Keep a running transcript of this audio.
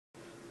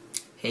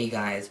Hey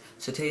guys,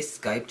 so today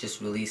Skype just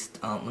released,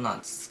 well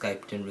not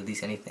Skype didn't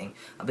release anything.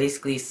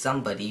 Basically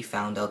somebody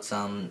found out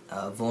some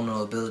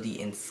vulnerability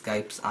in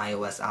Skype's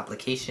iOS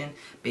application.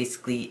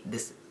 Basically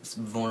this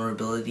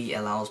vulnerability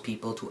allows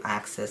people to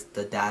access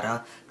the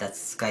data that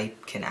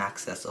Skype can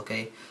access,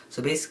 okay?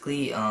 So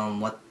basically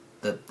what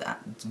that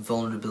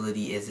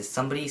vulnerability is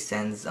somebody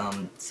sends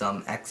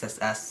some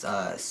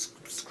XSS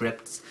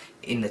scripts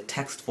in the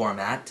text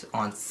format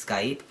on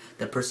Skype.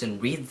 The person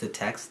reads the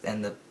text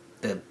and the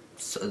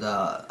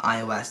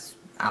iOS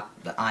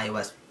app, the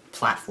iOS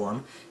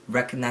platform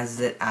recognizes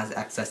it as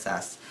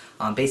XSS.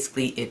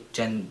 Basically, it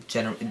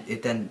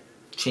then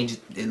changes.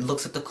 It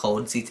looks at the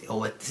code, sees,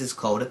 oh, this is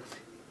code.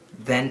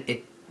 Then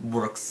it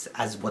works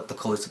as what the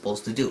code is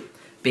supposed to do.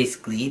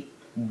 Basically,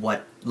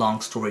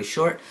 long story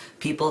short,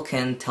 people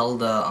can tell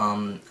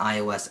the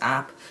iOS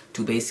app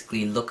to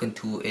basically look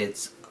into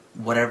its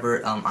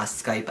whatever a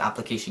Skype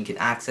application can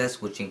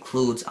access, which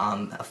includes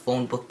a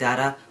phone book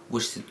data,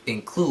 which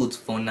includes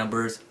phone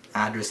numbers,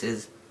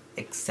 addresses,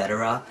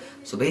 etc.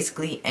 So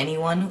basically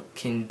anyone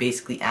can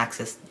basically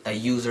access a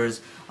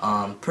user's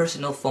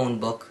personal phone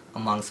book,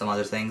 among some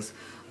other things.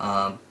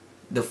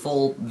 The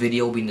full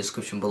video will be in the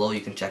description below.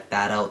 You can check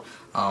that out.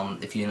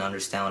 If you didn't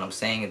understand what I'm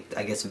saying,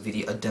 I guess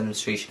a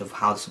demonstration of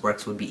how this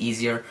works would be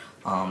easier.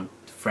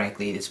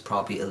 Frankly, it's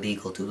probably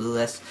illegal to do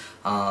this,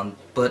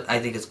 but I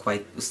think it's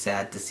quite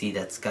sad to see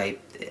that Skype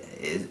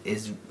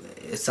is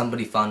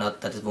somebody found out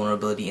that there's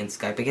vulnerability in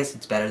Skype. I guess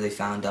it's better they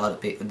found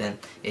out than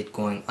it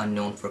going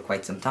unknown for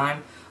quite some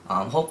time.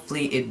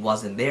 Hopefully it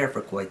wasn't there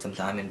for quite some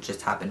time and it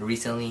just happened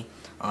recently,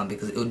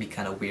 because it would be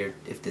kind of weird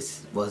if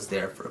this was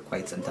there for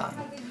quite some time.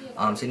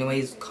 So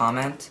anyways,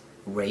 comment,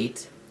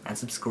 rate, and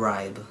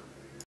subscribe.